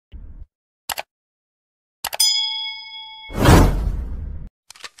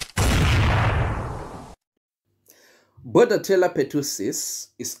Bordetella pertussis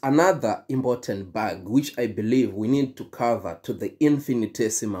is another important bug which I believe we need to cover to the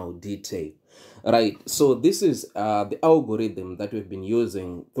infinitesimal detail. Right, so this is the algorithm that we've been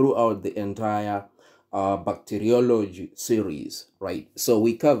using throughout the entire bacteriology series, right? So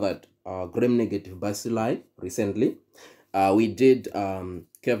we covered gram-negative bacilli recently. We did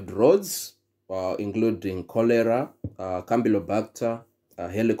curved rods, including cholera, Campylobacter,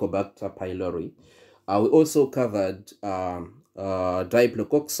 Helicobacter pylori. We also covered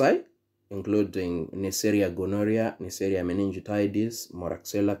diplococci, including Neisseria gonorrhea, Neisseria meningitidis,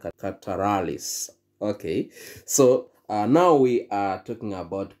 Moraxella catarrhalis. Okay, so now we are talking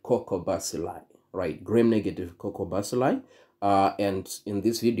about coccobacilli, right? Gram-negative coccobacilli. And in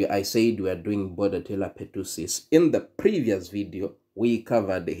this video, I said we are doing Bordetella pertussis. In the previous video, we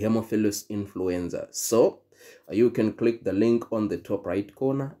covered the Haemophilus influenza. So you can click the link on the top right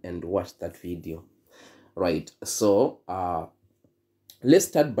corner and watch that video. Right, so let's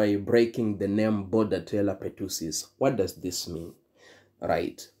start by breaking the name Bordetella pertussis. What does this mean?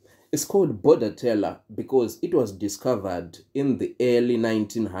 Right, it's called Bordetella because it was discovered in the early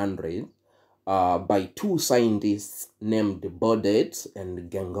 1900s by two scientists named Bordet and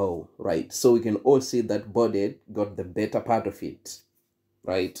Gengo. Right, so we can all see that Bordet got the better part of it.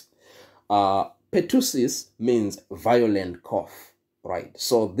 Right, pertussis means violent cough. Right,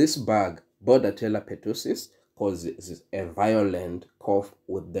 so this bug Bordetella pertussis causes a violent cough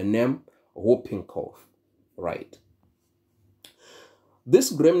with the name whooping cough, right? This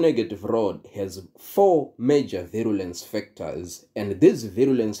gram-negative rod has 4 major virulence factors, and these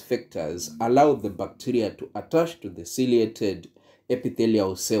virulence factors allow the bacteria to attach to the ciliated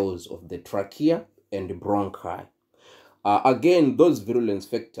epithelial cells of the trachea and bronchi. Again, those virulence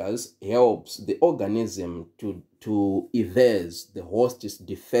factors helps the organism to evade the host's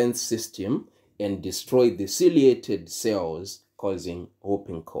defense system and destroy the ciliated cells, causing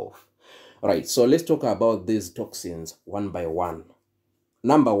whooping cough. Right, so let's talk about these toxins one by one.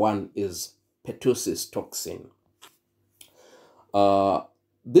 Number one is pertussis toxin.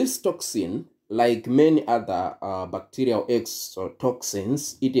 This toxin, like many other bacterial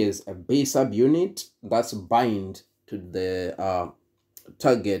exotoxins, it is a base subunit that's bind to the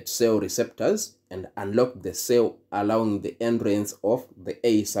target cell receptors and unlock the cell, allowing the entrance of the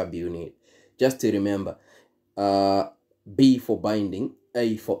A subunit. Just to remember, B for binding,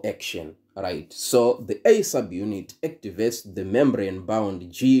 A for action, right? So the A subunit activates the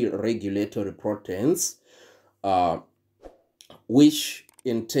membrane-bound G regulatory proteins, which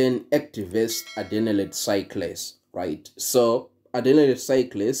in turn activates adrenalized cyclase, right? So adrenalized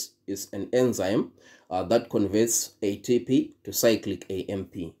cyclase is an enzyme that converts ATP to cyclic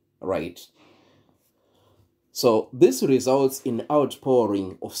AMP, right? So this results in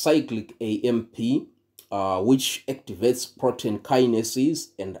outpouring of cyclic AMP, which activates protein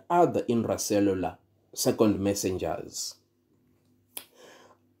kinases and other intracellular second messengers.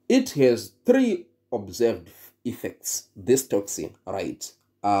 It has 3 observed effects, this toxin, right?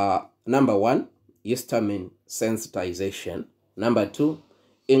 Number 1, histamine sensitization. Number 2,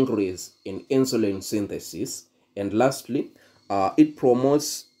 increase in insulin synthesis. And lastly, it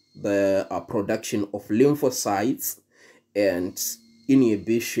promotes the production of lymphocytes and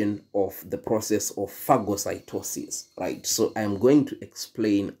inhibition of the process of phagocytosis, right? So I'm going to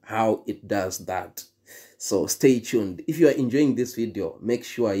explain how it does that. So stay tuned. If you are enjoying this video, make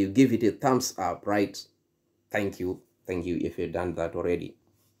sure you give it a thumbs up, right? Thank you if you've done that already.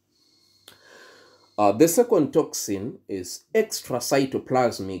 The second toxin is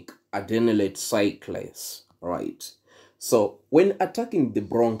extracytoplasmic adrenalized cyclase, right? So when attacking the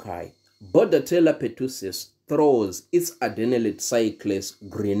bronchi, Bordetella pertussis throws its adrenalized cyclase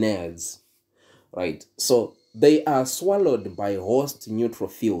grenades, right? So they are swallowed by host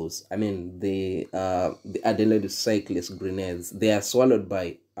neutrophils. I mean, the adrenalized cyclase grenades, they are swallowed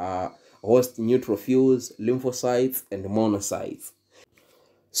by host neutrophils, lymphocytes, and monocytes.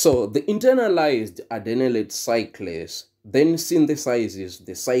 So the internalized adrenalized cyclase then synthesizes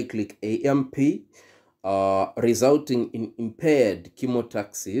the cyclic AMP, resulting in impaired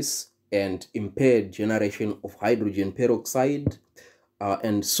chemotaxis and impaired generation of hydrogen peroxide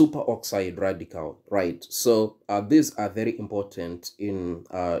and superoxide radical, right? So these are very important in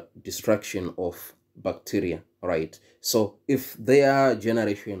destruction of bacteria, right? So if their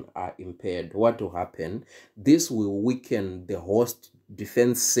generation are impaired, what will happen? This will weaken the host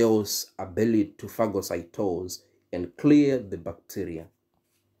defense cells' ability to phagocytose and clear the bacteria.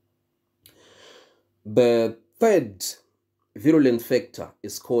 The third virulent factor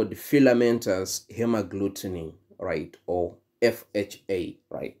is called filamentous hemagglutinin, right, or FHA,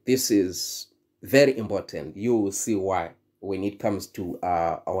 right? This is Very important. You will see why when it comes to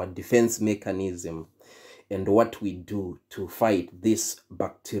our defense mechanism and what we do to fight this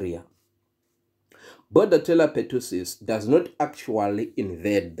bacteria. Bordetella pertussis does not actually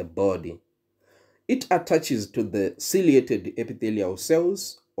invade the body. It attaches to the ciliated epithelial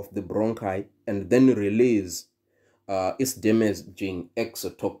cells of the bronchi and then releases its damaging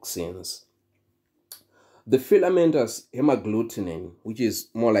exotoxins. The filamentous hemagglutinin, which is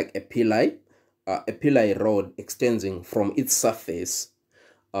more like a pili rod extending from its surface,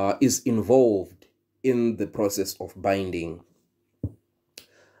 is involved in the process of binding.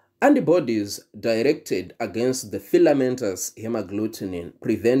 Antibodies directed against the filamentous hemagglutinin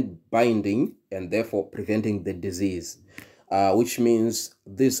prevent binding and therefore preventing the disease, which means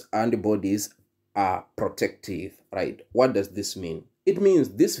these antibodies are protective, right? What does this mean? It means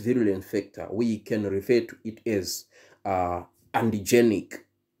this virulent factor, we can refer to it as antigenic,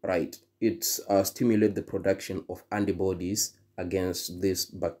 right? It stimulates the production of antibodies against this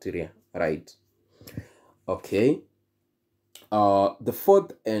bacteria, right? Okay. The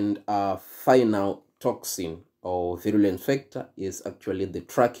fourth and final toxin or virulent factor is actually the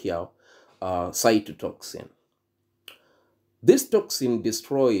tracheal cytotoxin. This toxin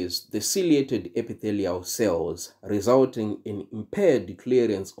destroys the ciliated epithelial cells, resulting in impaired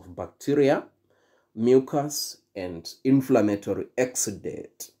clearance of bacteria, mucus, and inflammatory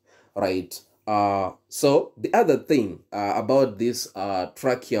exudate, right? So the other thing about this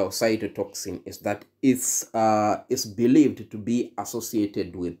tracheal cytotoxin is that it's believed to be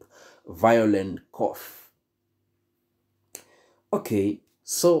associated with violent cough. Okay,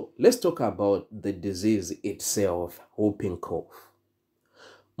 so let's talk about the disease itself, whooping cough.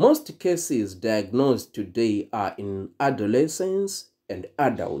 Most cases diagnosed today are in adolescents and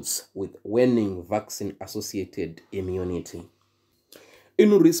adults with waning vaccine-associated immunity.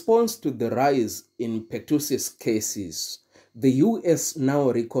 In response to the rise in pertussis cases, the US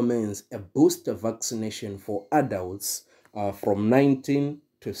now recommends a booster vaccination for adults from 19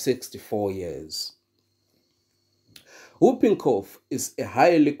 to 64 years. Whooping cough is a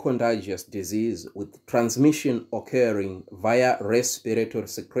highly contagious disease with transmission occurring via respiratory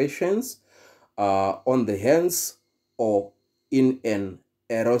secretions on the hands or in an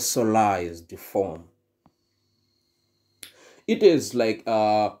aerosolized form. It is like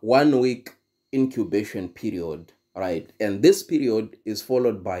a 1 week incubation period, right? And this period is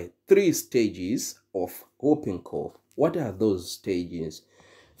followed by 3 stages of whooping cough. What are those stages?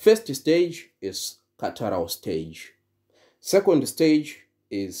 First stage is catarrhal stage. Second stage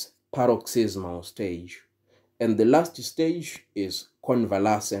is paroxysmal stage. And the last stage is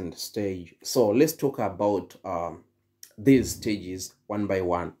convalescent stage. So let's talk about these stages one by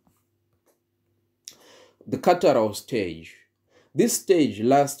one. The catarrhal stage. This stage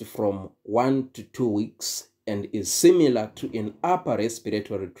lasts from 1 to 2 weeks and is similar to an upper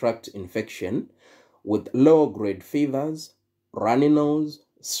respiratory tract infection with low-grade fevers, runny nose,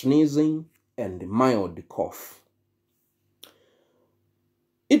 sneezing, and mild cough.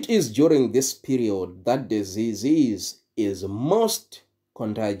 It is during this period that the disease is most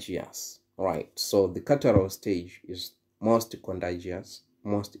contagious, right? So the catarrhal stage is most contagious,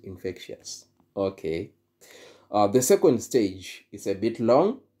 most infectious. Okay. The second stage is a bit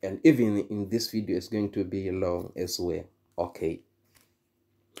long, and even in this video is going to be long as well. Okay.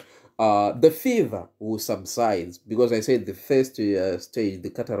 The fever will subside because I said the first stage, the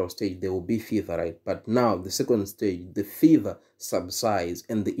catarrhal stage, there will be fever, right? But now the second stage, the fever subsides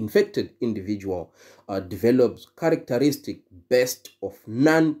and the infected individual develops characteristic burst of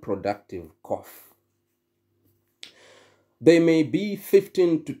non-productive cough. There may be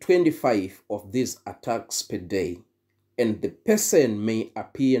 15 to 25 of these attacks per day, and the person may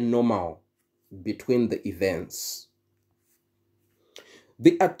appear normal between the events.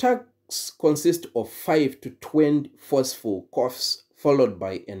 The attacks consist of 5 to 20 forceful coughs followed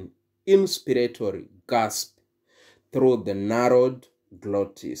by an inspiratory gasp through the narrowed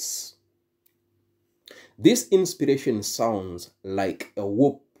glottis. This inspiration sounds like a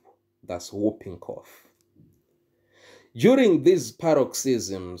whoop, that's whooping cough. During these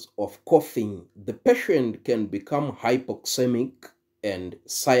paroxysms of coughing, the patient can become hypoxemic and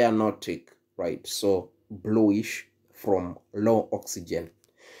cyanotic, right? So bluish from low oxygen.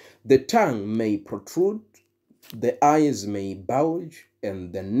 The tongue may protrude, the eyes may bulge,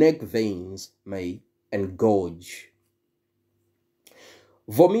 and the neck veins may engorge.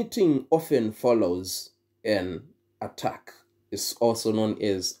 Vomiting often follows an attack. It's also known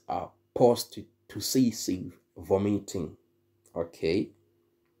as post-tussive vomiting. Okay.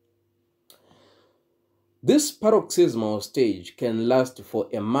 This paroxysmal stage can last for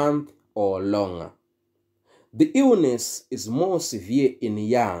a month or longer. The illness is more severe in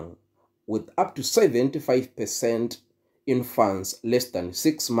young, with up to 75% infants less than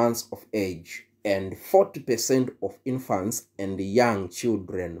 6 months of age and 40% of infants and young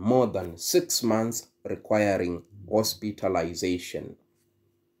children more than 6 months requiring hospitalization.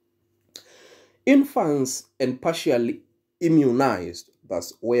 Infants and partially immunized,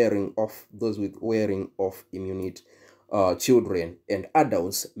 thus those with wearing off immunity, children and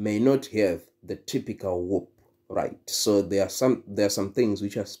adults may not have the typical whoop, right? So there are some things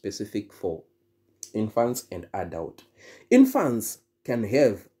which are specific for infants and adult. Infants can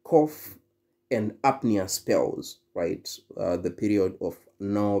have cough and apnea spells, right? The period of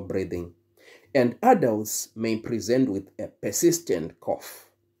no breathing. And adults may present with a persistent cough.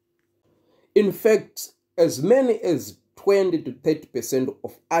 In fact, as many as 20 to 30%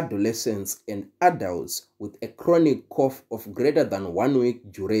 of adolescents and adults with a chronic cough of greater than 1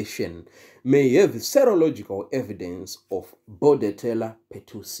 week duration may have serological evidence of Bordetella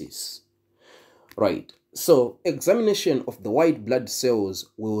pertussis. Right, so examination of the white blood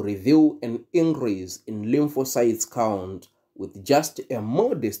cells will reveal an increase in lymphocytes count with just a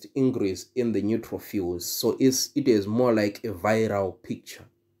modest increase in the neutrophils. So it is more like a viral picture.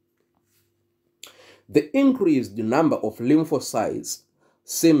 The increased number of lymphocytes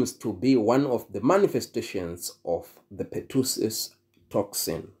seems to be one of the manifestations of the pertussis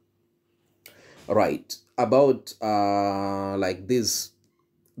toxin. Right, about like these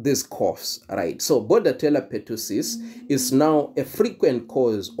coughs, right? So Bordetella pertussis is now a frequent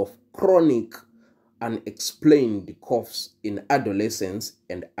cause of chronic unexplained coughs in adolescents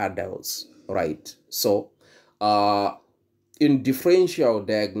and adults, right? So in differential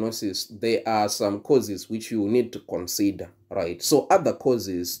diagnosis, there are some causes which you need to consider, right? So other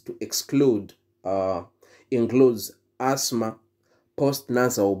causes to exclude includes asthma,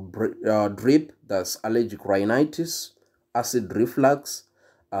 post-nasal drip, that's allergic rhinitis, acid reflux,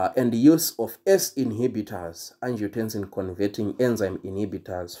 and the use of S inhibitors, angiotensin converting enzyme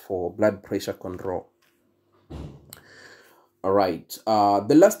inhibitors for blood pressure control. All right,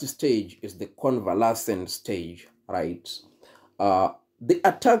 the last stage is the convalescent stage, right? The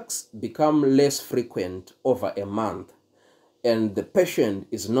attacks become less frequent over a month, and the patient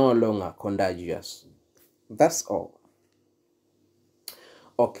is no longer contagious. That's all.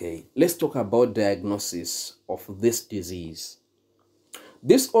 Okay, let's talk about diagnosis of this disease.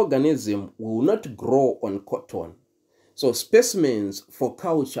 This organism will not grow on cotton. So specimens for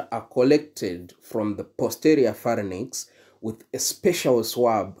culture are collected from the posterior pharynx with a special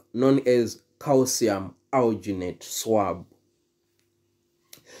swab known as calcium alginate swab.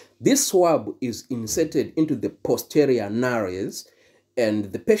 This swab is inserted into the posterior nares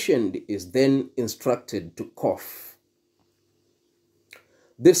and the patient is then instructed to cough.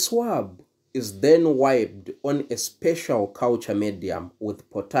 The swab is then wiped on a special culture medium with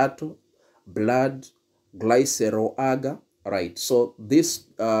potato, blood, glycerol agar, right? So this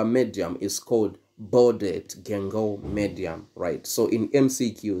medium is called Bordet Gengo medium, right? So in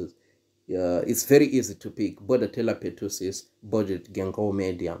MCQs, it's very easy to pick Bordetella pertussis, Bordet Gengo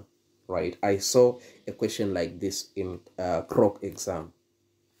medium, right? I saw a question like this in Croc exam.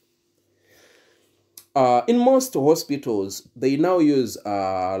 In most hospitals, they now use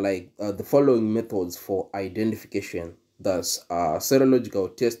the following methods for identification. Thus,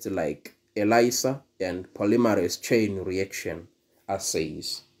 serological tests like ELISA and polymerase chain reaction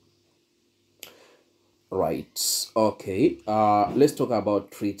assays. Right, okay, let's talk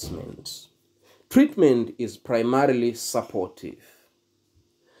about treatment. Treatment is primarily supportive.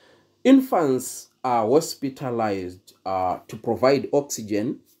 Infants are hospitalized to provide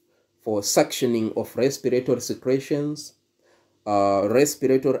oxygen for suctioning of respiratory secretions,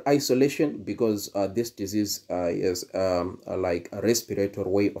 respiratory isolation, because this disease is like a respiratory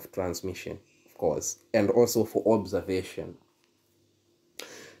way of transmission, of course, and also for observation.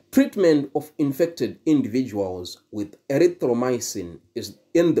 Treatment of infected individuals with erythromycin is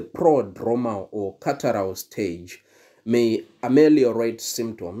in the prodromal or catarrhal stage may ameliorate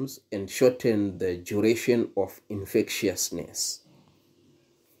symptoms and shorten the duration of infectiousness.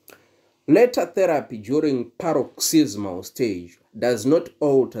 Later therapy during paroxysmal stage does not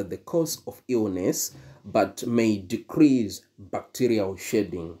alter the course of illness, but may decrease bacterial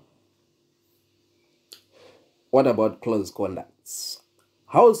shedding. What about close contacts?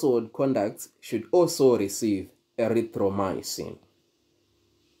 Household contacts should also receive erythromycin.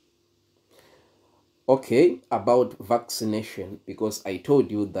 Okay, about vaccination, because I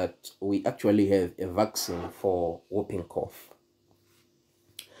told you that we actually have a vaccine for whooping cough.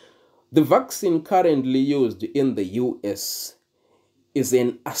 The vaccine currently used in the US is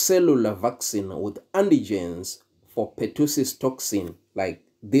an acellular vaccine with antigens for pertussis toxin, like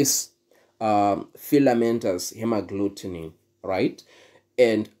this filamentous hemagglutinin, right?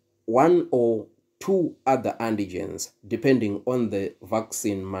 And one or two other antigens, depending on the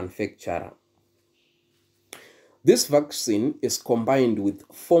vaccine manufacturer. This vaccine is combined with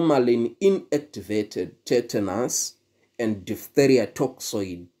formalin inactivated tetanus and diphtheria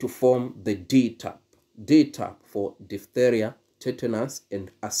toxoid to form the DTaP. DTaP for diphtheria, tetanus, and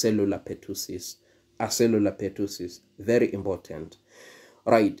acellular pertussis. Acellular pertussis, very important.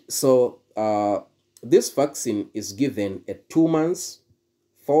 Right, so this vaccine is given at 2 months,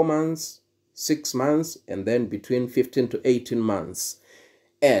 4 months, 6 months, and then between 15 to 18 months.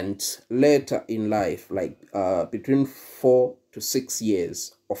 And later in life, like between 4 to 6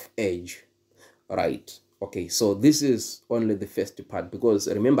 years of age, right? Okay, so this is only the first part, because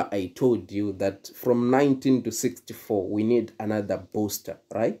remember I told you that from 19 to 64 we need another booster,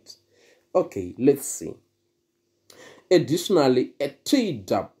 right? Okay, let's see. Additionally, a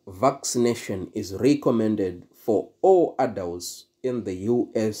Tdap vaccination is recommended for all adults in the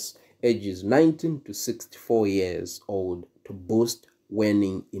US ages 19 to 64 years old to boost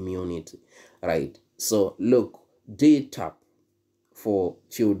waning immunity, right? So look, DTaP for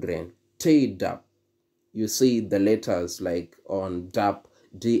children, Tdap. You see the letters like on DAP,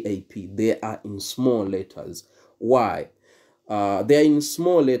 DAP, they are in small letters. Why? They are in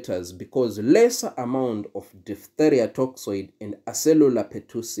small letters because lesser amount of diphtheria toxoid and acellular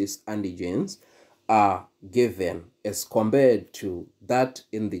pertussis antigens are given as compared to that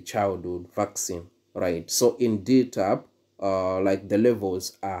in the childhood vaccine, right? So in DTaP, like the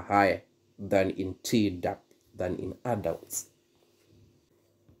levels are higher than in Tdap, than in adults.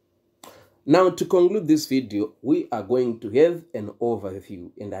 Now, to conclude this video, we are going to have an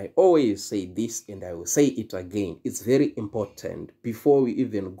overview, and I always say this and I will say it again. It's very important. Before we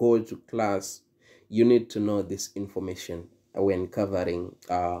even go to class, you need to know this information when covering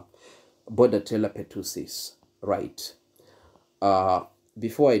Bordetella pertussis, right?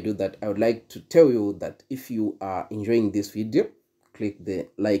 Before I do that, I would like to tell you that if you are enjoying this video, click the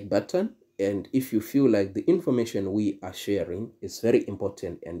like button. And if you feel like the information we are sharing is very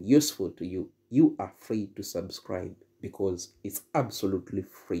important and useful to you, you are free to subscribe because it's absolutely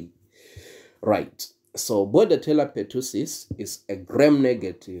free. Right. So Bordetella pertussis is a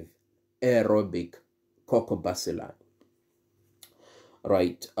gram-negative aerobic coccobacilli.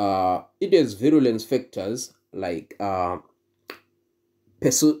 Right. It has virulence factors like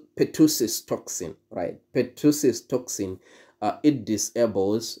pertussis toxin. Right. Pertussis toxin. It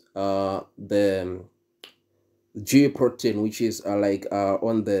disables the G protein, which is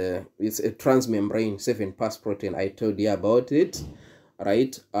on the, it's a transmembrane 7-pass protein. I told you about it,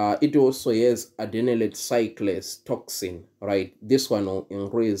 right? It also has adrenalized cyclase toxin, right? This one will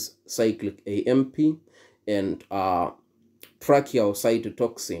increase cyclic AMP and tracheal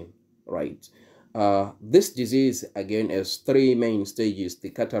cytotoxin, right? This disease again has 3 main stages: the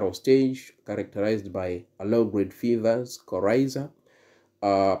catarrhal stage, characterized by low-grade fevers, coryza;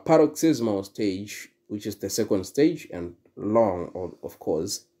 paroxysmal stage, which is the 2nd stage and long, of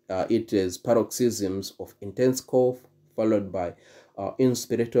course. It is paroxysms of intense cough followed by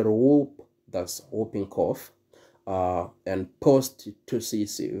inspiratory whoop, that's whooping cough, and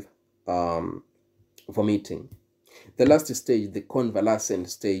post-tussive vomiting. The last stage, the convalescent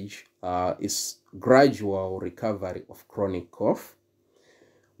stage, is gradual recovery of chronic cough.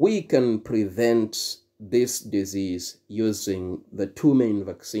 We can prevent this disease using the 2 main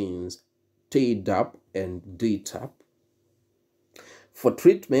vaccines, Tdap and DTaP. For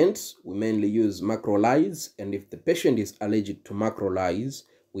treatment, we mainly use macrolides, and if the patient is allergic to macrolides,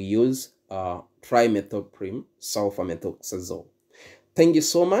 we use trimethoprim sulfamethoxazole. Thank you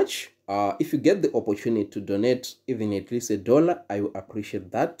so much. If you get the opportunity to donate even at least $1, I will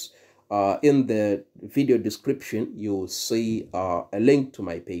appreciate that. In the video description, you'll see a link to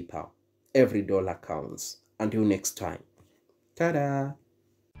my PayPal. Every dollar counts. Until next time. Ta-da!